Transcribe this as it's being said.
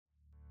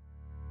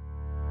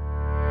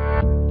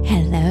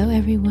Hello,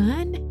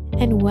 everyone,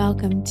 and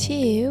welcome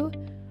to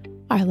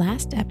our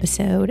last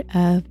episode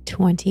of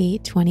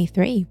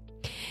 2023.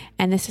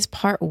 And this is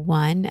part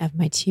one of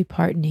my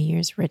two-part New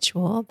Year's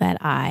ritual that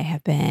I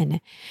have been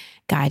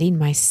guiding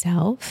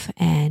myself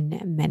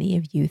and many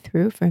of you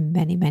through for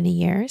many, many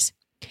years.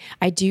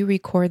 I do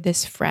record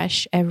this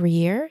fresh every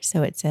year,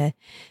 so it's a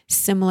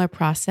similar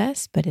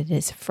process, but it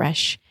is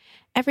fresh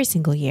every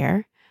single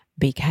year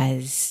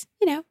because,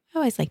 I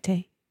always like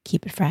to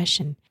keep it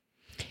fresh.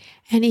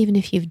 And even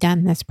if you've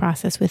done this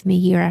process with me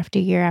year after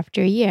year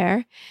after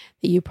year,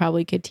 that you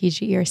probably could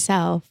teach it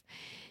yourself,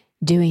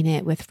 doing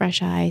it with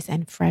fresh eyes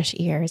and fresh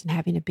ears and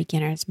having a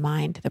beginner's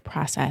mind to the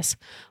process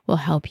will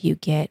help you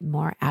get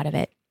more out of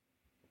it.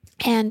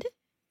 And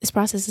this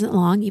process isn't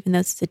long, even though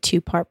it's a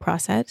two-part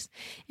process.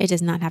 It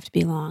does not have to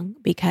be long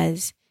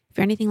because if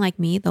you're anything like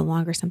me, the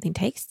longer something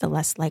takes, the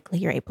less likely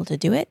you're able to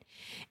do it,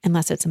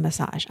 unless it's a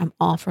massage. I'm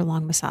all for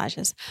long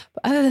massages.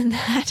 But other than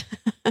that,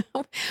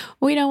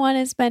 we don't want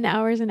to spend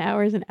hours and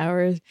hours and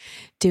hours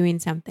doing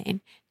something.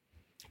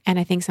 And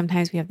I think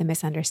sometimes we have the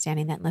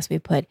misunderstanding that unless we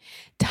put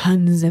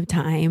tons of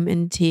time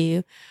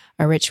into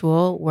a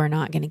ritual, we're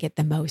not going to get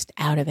the most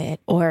out of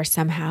it, or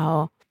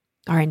somehow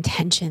our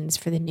intentions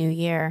for the new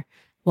year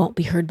won't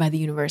be heard by the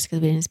universe because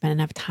we didn't spend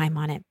enough time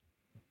on it.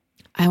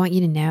 I want you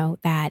to know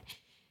that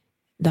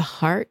the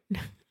heart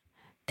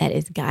that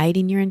is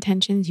guiding your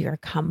intentions, your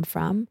come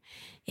from,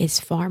 is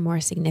far more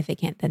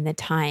significant than the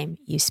time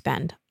you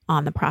spend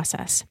on the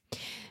process.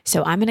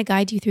 So I'm going to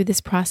guide you through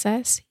this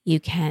process. You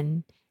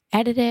can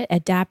edit it,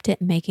 adapt it,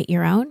 and make it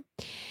your own.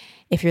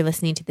 If you're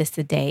listening to this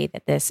the day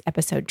that this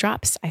episode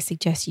drops, I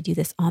suggest you do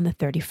this on the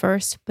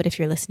 31st. But if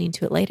you're listening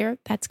to it later,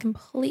 that's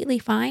completely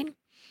fine.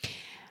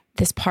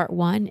 This part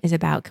one is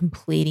about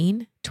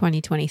completing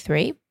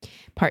 2023.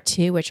 Part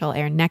two, which I'll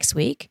air next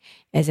week,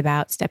 is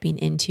about stepping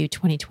into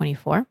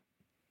 2024.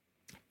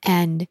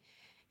 And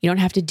you don't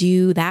have to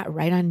do that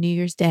right on New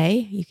Year's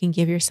Day. You can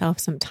give yourself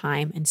some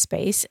time and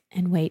space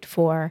and wait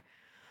for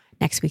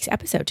next week's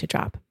episode to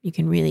drop. You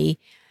can really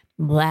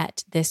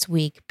let this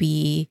week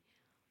be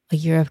a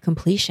year of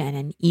completion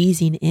and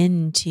easing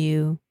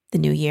into the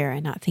new year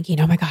and not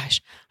thinking, oh my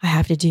gosh, I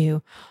have to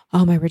do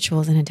all my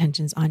rituals and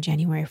intentions on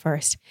January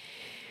 1st.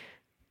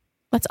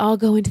 Let's all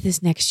go into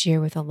this next year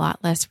with a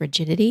lot less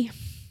rigidity,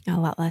 a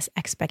lot less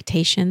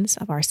expectations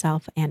of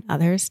ourselves and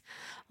others,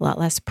 a lot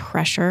less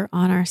pressure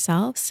on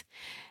ourselves,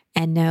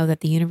 and know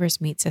that the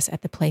universe meets us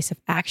at the place of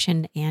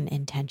action and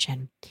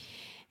intention.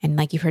 And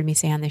like you've heard me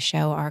say on the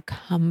show, our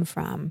come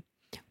from,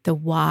 the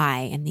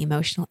why and the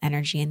emotional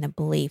energy and the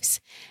beliefs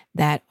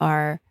that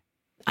are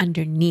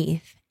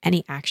underneath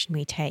any action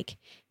we take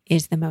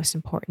is the most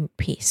important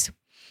piece.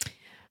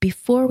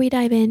 Before we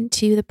dive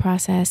into the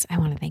process, I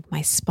want to thank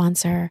my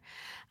sponsor,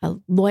 a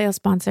loyal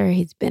sponsor.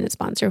 He's been a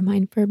sponsor of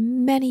mine for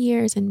many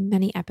years and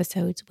many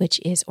episodes,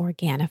 which is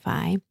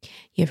Organifi.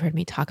 You've heard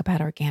me talk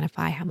about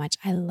Organifi, how much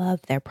I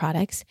love their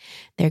products.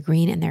 Their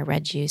green and their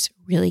red juice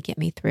really get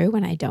me through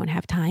when I don't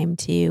have time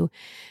to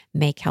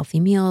make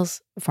healthy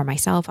meals for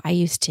myself. I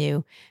used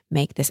to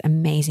make this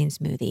amazing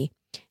smoothie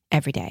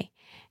every day.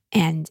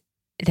 And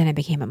then I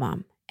became a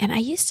mom. And I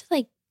used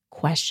to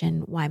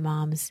question why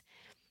moms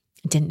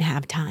didn't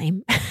have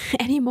time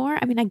anymore.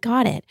 I mean, I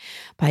got it,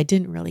 but I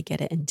didn't really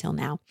get it until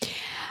now.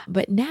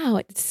 But now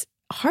it's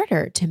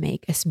harder to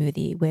make a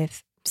smoothie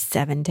with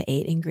 7 to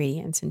 8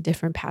 ingredients and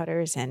different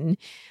powders and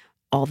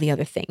all the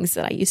other things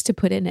that I used to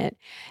put in it.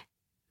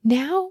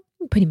 Now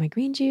I'm putting my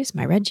green juice,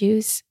 my red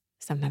juice,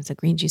 sometimes a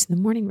green juice in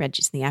the morning, red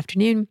juice in the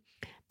afternoon.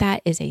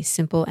 That is a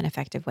simple and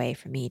effective way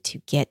for me to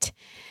get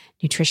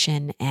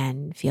nutrition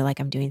and feel like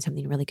I'm doing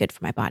something really good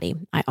for my body.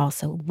 I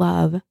also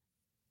love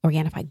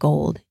Organifi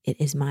Gold.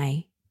 It is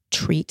my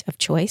treat of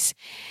choice.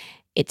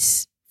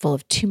 It's full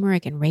of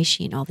turmeric and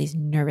reishi and all these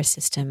nervous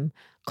system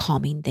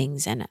calming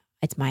things. And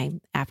it's my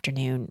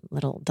afternoon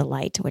little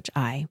delight, which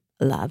I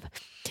love.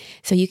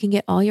 So you can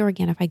get all your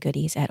Organifi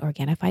goodies at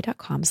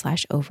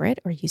Organifi.com/overit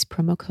or use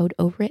promo code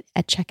overit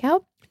at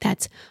checkout.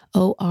 That's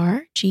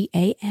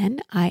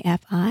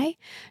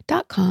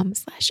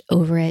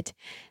Organifi.com/overit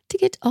to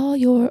get all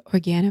your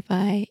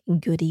Organifi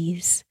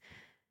goodies.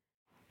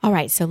 All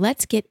right, so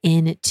let's get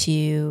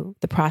into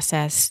the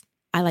process.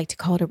 I like to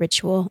call it a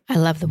ritual. I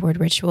love the word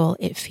ritual.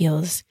 It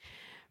feels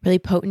really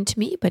potent to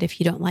me, but if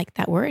you don't like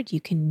that word,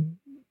 you can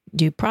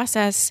do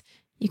process.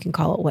 You can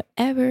call it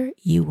whatever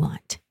you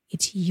want.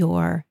 It's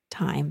your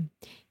time.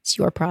 It's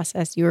your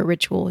process, your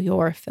ritual,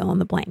 your fill in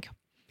the blank.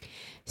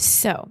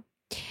 So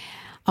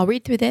I'll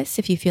read through this.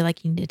 If you feel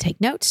like you need to take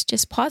notes,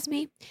 just pause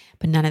me,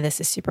 but none of this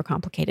is super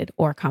complicated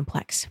or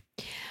complex.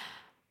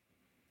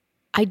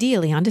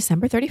 Ideally on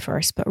December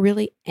 31st, but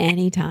really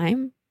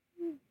anytime,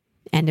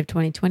 end of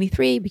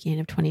 2023, beginning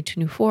of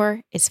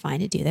 2024, it's fine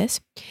to do this.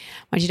 I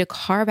want you to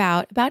carve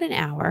out about an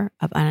hour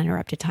of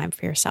uninterrupted time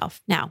for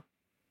yourself. Now,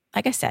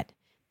 like I said,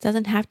 it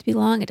doesn't have to be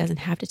long. It doesn't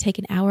have to take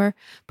an hour,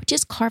 but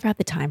just carve out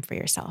the time for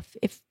yourself.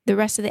 If the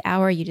rest of the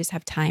hour you just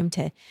have time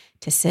to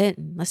sit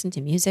and listen to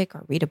music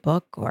or read a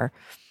book or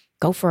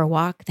go for a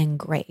walk, then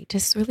great.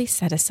 Just really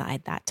set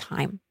aside that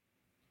time.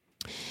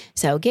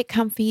 So get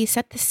comfy,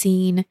 set the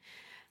scene,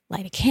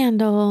 light a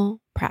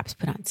candle, perhaps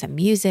put on some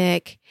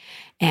music,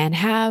 and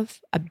have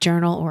a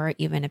journal or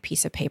even a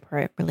piece of paper.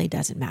 It really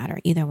doesn't matter.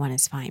 Either one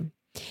is fine.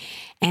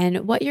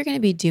 And what you're going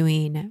to be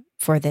doing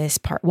for this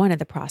part one of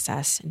the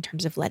process in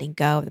terms of letting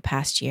go of the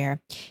past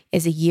year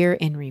is a year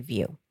in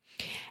review.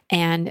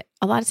 And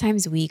a lot of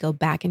times we go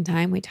back in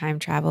time, we time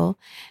travel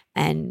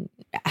and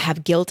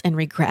have guilt and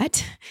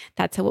regret.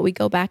 That's what we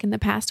go back in the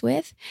past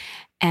with.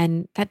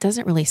 And that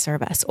doesn't really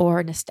serve us,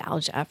 or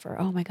nostalgia for,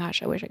 oh my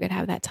gosh, I wish I could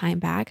have that time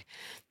back.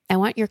 I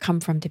want your come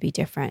from to be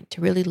different,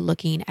 to really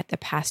looking at the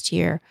past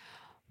year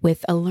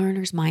with a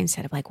learner's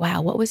mindset of like,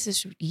 wow, what was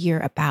this year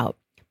about?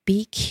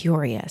 Be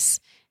curious,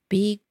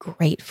 be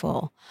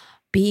grateful,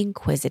 be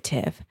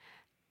inquisitive.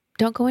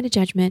 Don't go into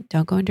judgment.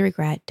 Don't go into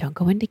regret. Don't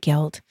go into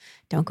guilt.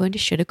 Don't go into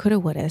shoulda, coulda,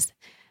 wouldas.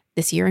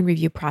 This year in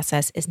review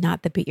process is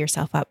not the beat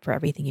yourself up for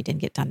everything you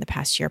didn't get done the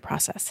past year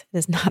process. It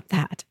is not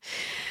that.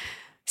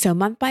 So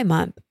month by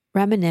month,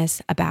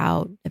 reminisce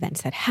about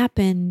events that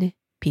happened,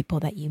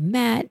 people that you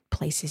met,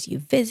 places you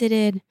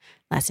visited,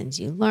 lessons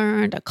you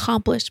learned,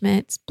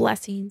 accomplishments,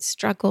 blessings,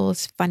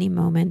 struggles, funny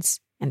moments,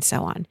 and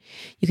so on.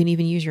 You can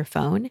even use your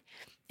phone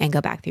and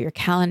go back through your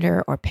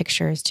calendar or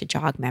pictures to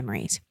jog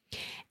memories.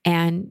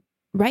 And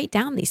write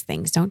down these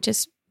things. Don't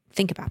just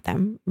think about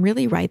them.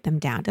 Really write them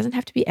down. It doesn't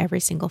have to be every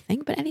single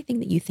thing, but anything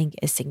that you think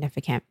is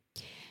significant.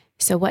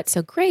 So what's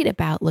so great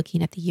about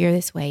looking at the year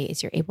this way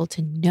is you're able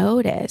to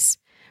notice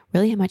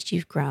really how much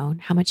you've grown,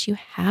 how much you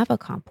have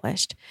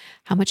accomplished,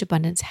 how much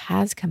abundance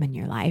has come in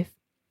your life,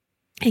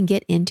 and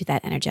get into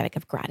that energetic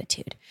of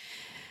gratitude.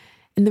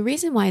 And the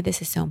reason why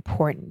this is so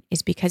important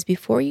is because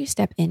before you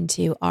step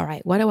into, all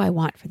right, what do I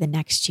want for the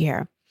next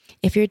year?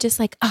 If you're just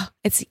like, oh,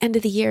 it's the end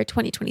of the year,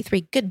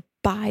 2023,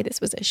 goodbye,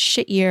 this was a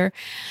shit year,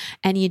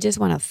 and you just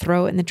want to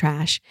throw it in the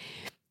trash,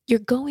 you're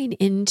going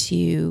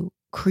into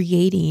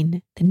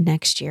creating the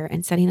next year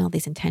and setting all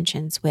these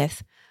intentions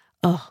with,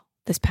 oh,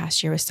 this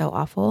past year was so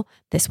awful.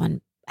 This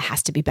one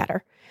has to be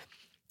better.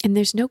 And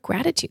there's no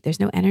gratitude. There's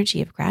no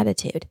energy of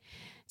gratitude.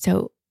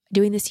 So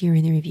doing this year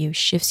in the review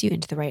shifts you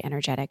into the right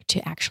energetic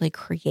to actually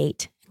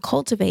create and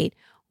cultivate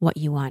what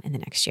you want in the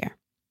next year.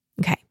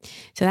 Okay,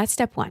 so that's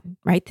step one,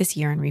 write this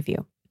year in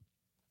review.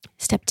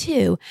 Step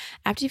two,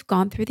 after you've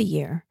gone through the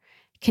year,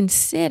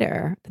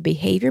 consider the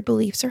behavior,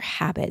 beliefs, or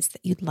habits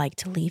that you'd like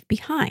to leave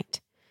behind.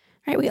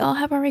 Right? We all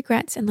have our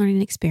regrets and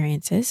learning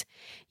experiences,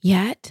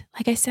 yet,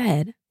 like I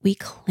said, we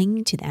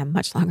cling to them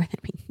much longer than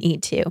we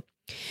need to.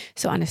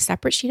 So on a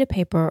separate sheet of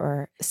paper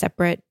or a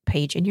separate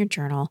page in your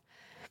journal,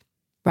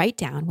 write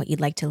down what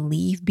you'd like to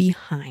leave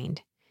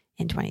behind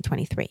in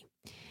 2023.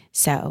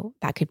 So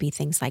that could be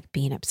things like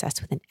being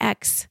obsessed with an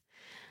ex,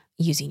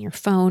 using your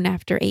phone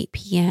after 8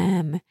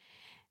 p.m.,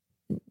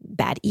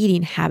 bad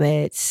eating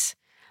habits,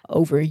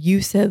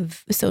 overuse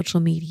of social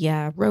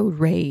media, road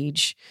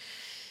rage,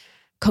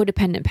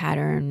 codependent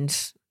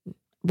patterns,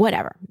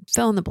 whatever,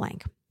 fill in the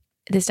blank.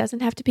 This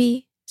doesn't have to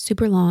be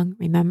super long.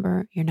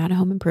 Remember, you're not a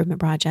home improvement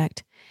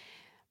project.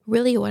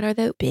 Really, what are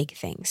the big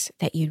things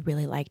that you'd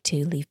really like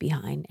to leave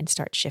behind and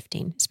start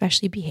shifting,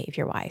 especially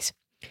behavior-wise?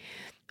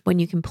 When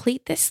you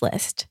complete this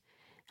list,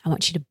 I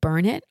want you to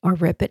burn it or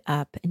rip it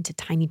up into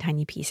tiny,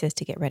 tiny pieces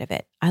to get rid of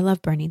it. I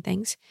love burning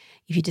things.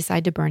 If you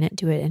decide to burn it,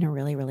 do it in a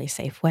really, really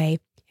safe way.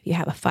 If you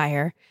have a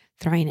fire,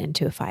 throwing it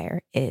into a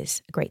fire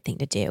is a great thing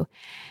to do.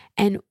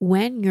 And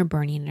when you're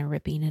burning and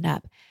ripping it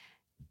up,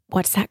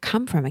 what's that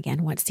come from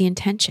again? What's the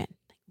intention?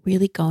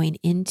 Really going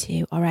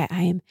into, all right,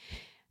 I am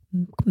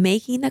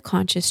making the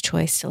conscious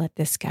choice to let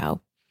this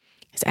go.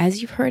 Because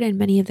as you've heard in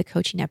many of the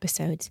coaching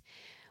episodes,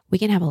 we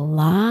can have a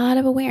lot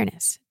of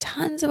awareness,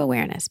 tons of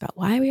awareness about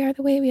why we are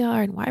the way we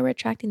are and why we're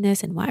attracting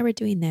this and why we're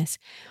doing this.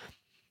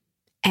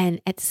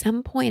 And at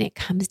some point, it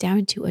comes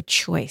down to a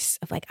choice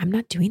of like, I'm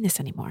not doing this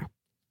anymore.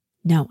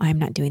 No, I'm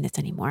not doing this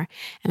anymore.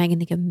 And I can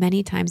think of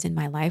many times in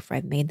my life where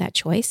I've made that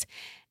choice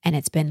and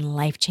it's been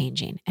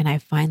life-changing. And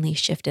I've finally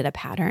shifted a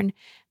pattern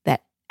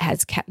that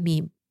has kept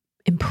me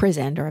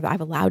imprisoned, or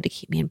I've allowed to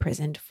keep me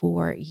imprisoned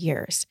for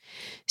years.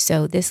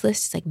 So this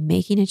list is like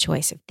making a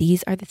choice of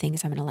these are the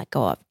things I'm going to let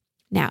go of.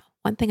 Now,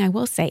 one thing I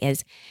will say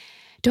is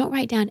don't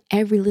write down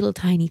every little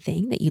tiny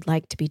thing that you'd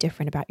like to be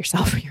different about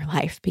yourself or your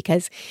life,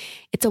 because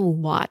it's a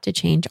lot to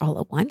change all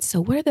at once.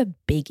 So what are the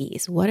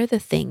biggies? What are the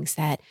things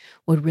that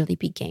would really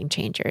be game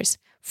changers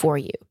for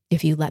you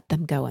if you let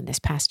them go in this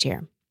past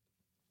year?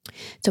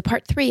 So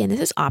part 3, and this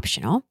is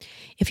optional,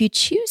 if you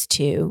choose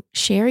to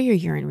share your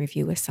year in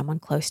review with someone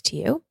close to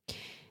you,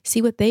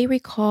 see what they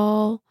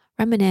recall,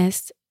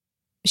 reminisce,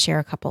 share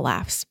a couple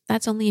laughs.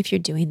 That's only if you're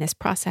doing this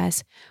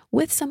process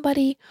with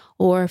somebody,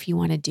 or if you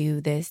want to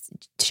do this,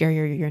 share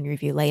your year in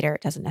review later.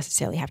 It doesn't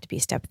necessarily have to be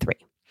step 3.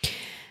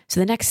 So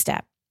the next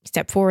step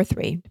 4 or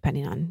 3,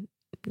 depending on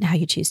how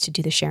you choose to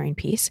do the sharing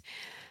piece,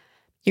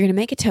 you're going to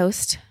make a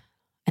toast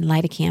and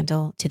light a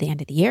candle to the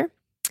end of the year.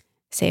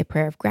 Say a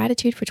prayer of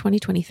gratitude for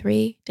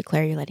 2023,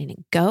 declare you're letting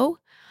it go,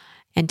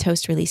 and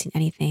toast releasing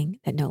anything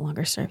that no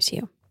longer serves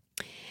you.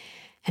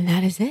 And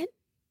that is it,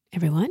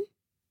 everyone.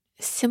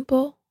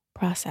 Simple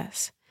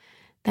process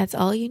That's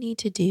all you need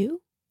to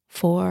do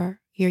for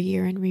your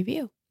year in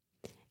review.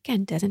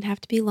 Again, doesn't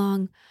have to be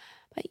long,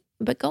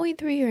 but going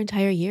through your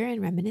entire year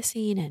and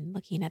reminiscing and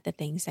looking at the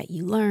things that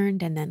you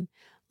learned and then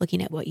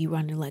looking at what you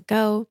want to let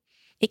go,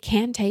 it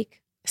can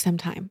take some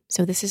time.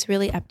 So this is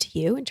really up to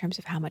you in terms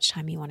of how much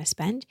time you want to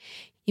spend.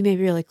 You may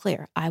be really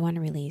clear. I want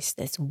to release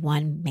this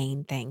one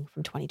main thing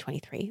from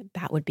 2023.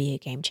 That would be a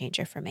game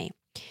changer for me.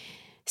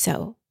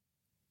 So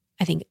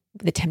I think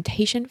the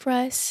temptation for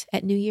us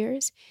at New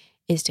Year's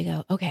is to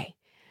go, okay,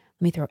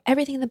 let me throw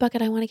everything in the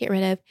bucket I want to get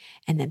rid of,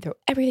 and then throw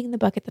everything in the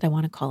bucket that I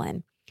want to call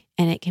in.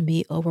 And it can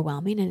be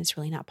overwhelming, and it's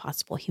really not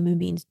possible. Human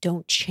beings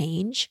don't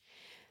change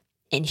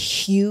in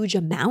huge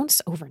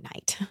amounts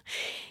overnight.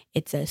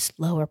 It's a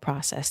slower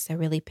process. So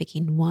really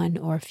picking one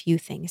or a few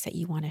things that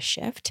you want to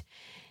shift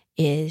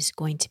is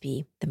going to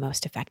be the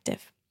most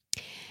effective.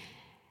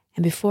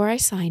 And before I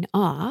sign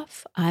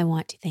off, I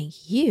want to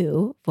thank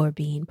you for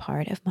being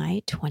part of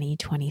my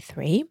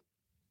 2023.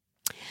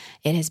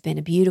 It has been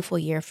a beautiful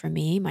year for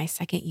me, my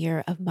second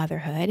year of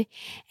motherhood,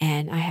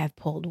 and I have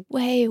pulled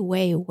way,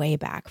 way, way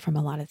back from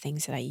a lot of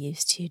things that I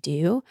used to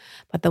do.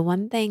 But the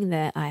one thing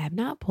that I have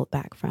not pulled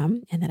back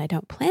from and that I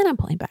don't plan on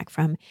pulling back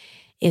from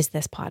is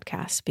this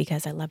podcast,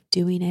 because I love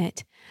doing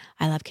it.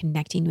 I love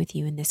connecting with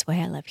you in this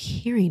way. I love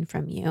hearing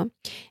from you.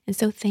 And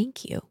so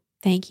thank you.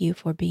 Thank you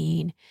for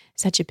being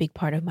such a big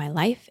part of my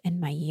life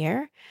and my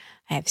year.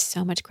 I have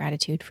so much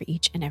gratitude for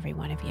each and every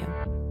one of you.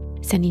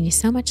 Sending you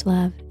so much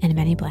love and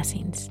many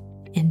blessings.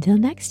 Until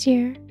next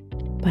year.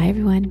 Bye,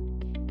 everyone.